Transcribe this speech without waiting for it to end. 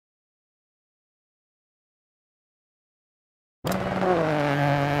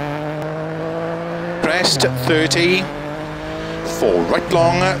crest, 30. 4 right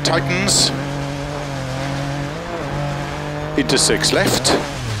long, tightens. Into 6 left.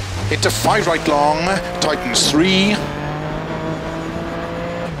 Into 5 right long, tightens 3.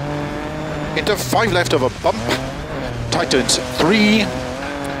 Into 5 left of a bump, tightens 3.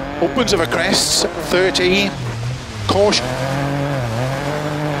 Opens over crests, 30. Caution.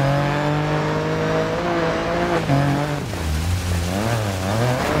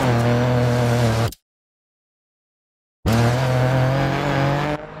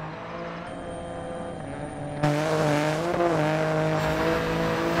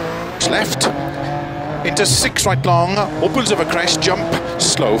 Left, into 6 right long, opens over crest, jump,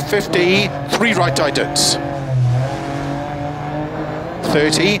 slow 50, 3 right tightens.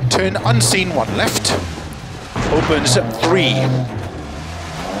 30, turn unseen 1 left, opens 3.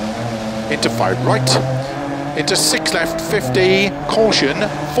 Into 5 right, into 6 left, 50, caution,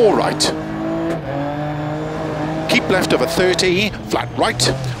 4 right. Keep left over 30, flat right,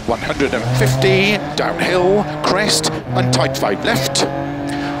 150, downhill, crest, and tight 5 left.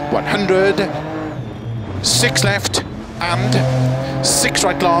 100, 6 left, and 6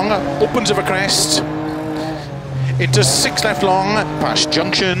 right long, opens over crest, into 6 left long, past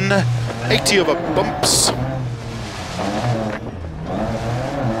junction, 80 over bumps,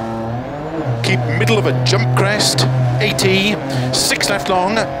 keep middle of a jump crest, 80, 6 left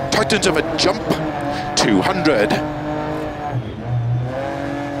long, tightens over jump, 200,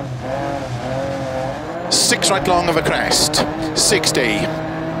 6 right long over crest, 60,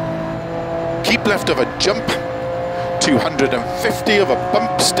 keep left of a jump, 250 over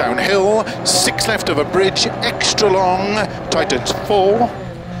bumps downhill, 6 left of a bridge, extra long, tightens 4,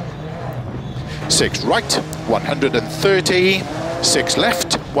 6 right, 130, 6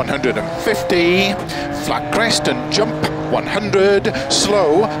 left, 150, flat crest and jump, 100,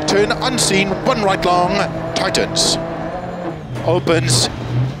 slow, turn unseen, 1 right long, tightens, opens,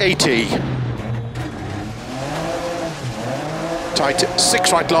 80, tight,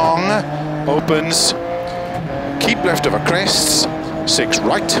 6 right long, opens, keep left over crests, 6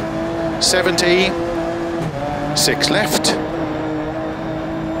 right, 70, 6 left,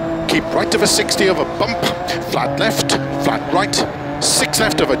 keep right of a 60 over bump, flat left, flat right, 6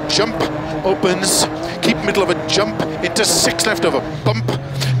 left of a jump, opens, keep middle of a jump, into 6 left of a bump,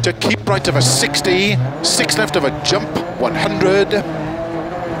 to keep right of a 60, 6 left of a jump, 100,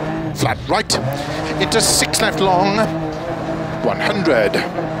 flat right, into 6 left long, 100,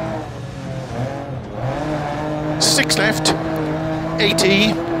 6 left,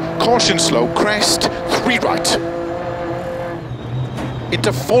 80, caution slow, crest, 3 right,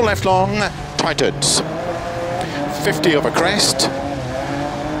 into 4 left long, tightens, 50 over crest,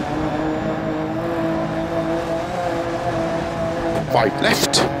 5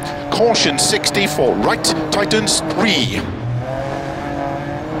 left, caution 60, 4 right, tightens, 3,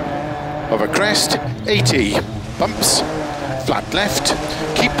 over crest, 80, bumps, flat left,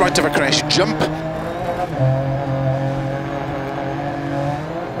 keep right over crest, jump,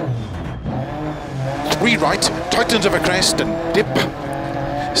 3 right, tightens over crest and dip,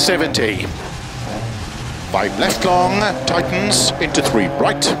 70. 5 left long, tightens, into 3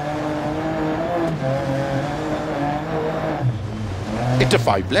 right. Into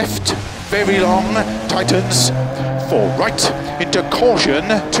 5 left, very long, tightens, 4 right, into caution,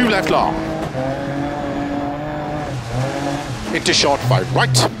 2 left long. Into short 5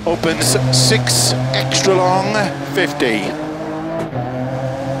 right, opens 6, extra long, 50.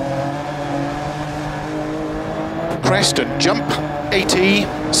 Crest and jump, 80,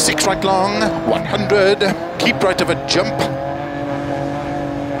 6 right long, 100, keep right of a jump,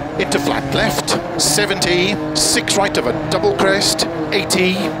 into flat left, 70, 6 right of a double crest,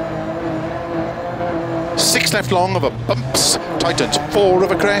 80, 6 left long of a bumps, tightens 4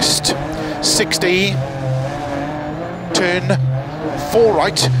 of a crest, 60, turn, 4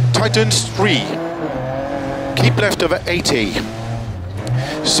 right, tightens 3, keep left over 80,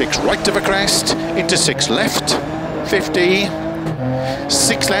 6 right of a crest, into 6 left, 50,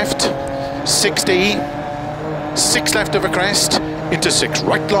 6 left, 60, 6 left of a crest, into 6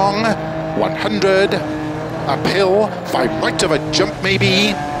 right long, 100, uphill, 5 right of a jump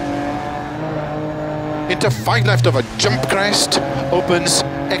maybe, into 5 left of a jump crest, opens,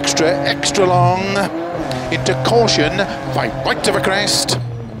 extra long, into caution, 5 right of a crest,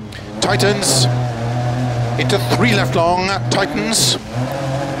 tightens, into 3 left long, tightens,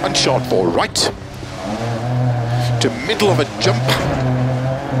 and short 4 right, to middle of a jump,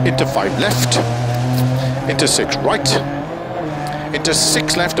 into 5 left, into 6 right, into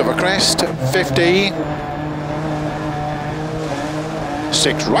 6 left of a crest, 50,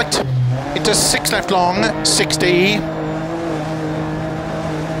 6 right, into 6 left long, 60.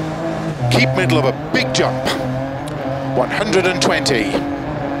 Keep middle of a big jump, 120.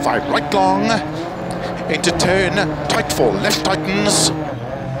 5 right long, into turn, tight 4 left tightens.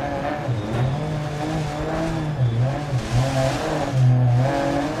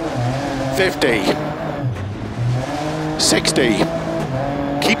 50. 60.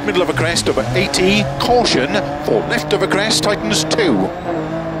 Keep middle of a crest over 80, caution, 4 left of a crest, tightens 2.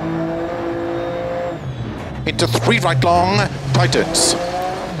 Into 3 right long, tightens.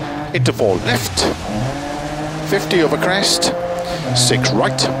 Into 4 left, 50 over crest, 6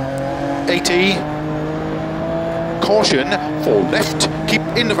 right, 80. Caution, 4 left, keep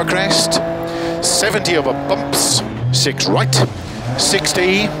in of a crest, 70 over bumps, 6 right,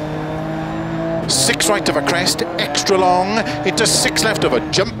 60. 6 right of a crest, extra long, into 6 left of a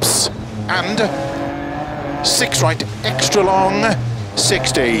jumps, and 6 right, extra long,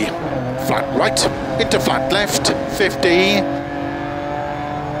 60. Flat right, into flat left, 50.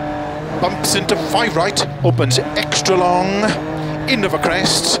 Bumps into 5 right, opens extra long, in of a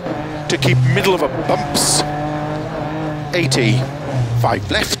crest, to keep middle of a bumps, 80.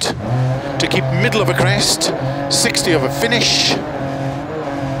 5 left, to keep middle of a crest, 60 of a finish,